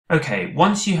Okay,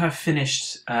 once you have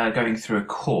finished going through a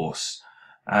course,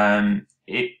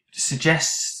 it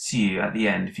suggests to you at the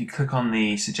end, if you click on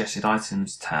the suggested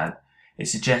items tab, it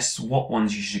suggests what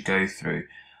ones you should go through.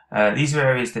 These are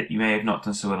areas that you may have not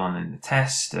done so well on in the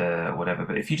test, whatever,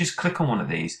 but if you just click on one of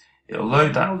these, it'll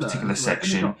load that particular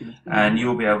section and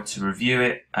you'll be able to review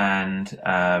it and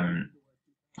kind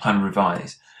of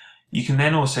revise. You can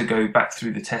then also go back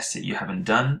through the tests that you haven't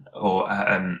done or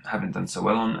haven't done so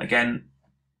well on. Again,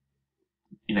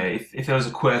 you know, if there was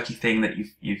a quirky thing that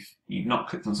you've not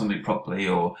clicked on something properly,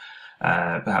 or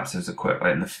perhaps there was a quirk,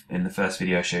 like in the first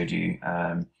video I showed you,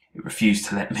 it refused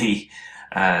to let me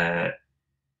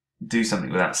do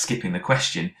something without skipping the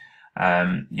question.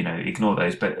 You know, ignore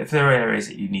those. But if there are areas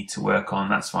that you need to work on,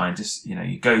 that's fine. Just, you know,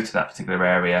 you go to that particular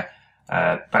area,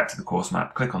 back to the course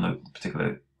map, click on the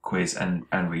particular quiz and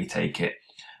retake it.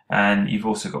 And you've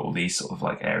also got all these sort of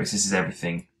like areas. This is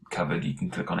everything covered. You can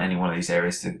click on any one of these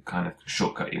areas to kind of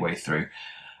shortcut your way through.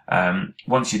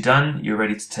 Once you're done, you're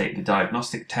ready to take the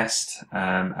diagnostic test,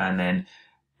 and then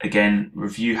again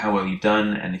review how well you've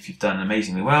done, and if you've done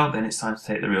amazingly well, then it's time to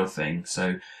take the real thing.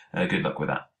 So good luck with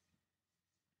that.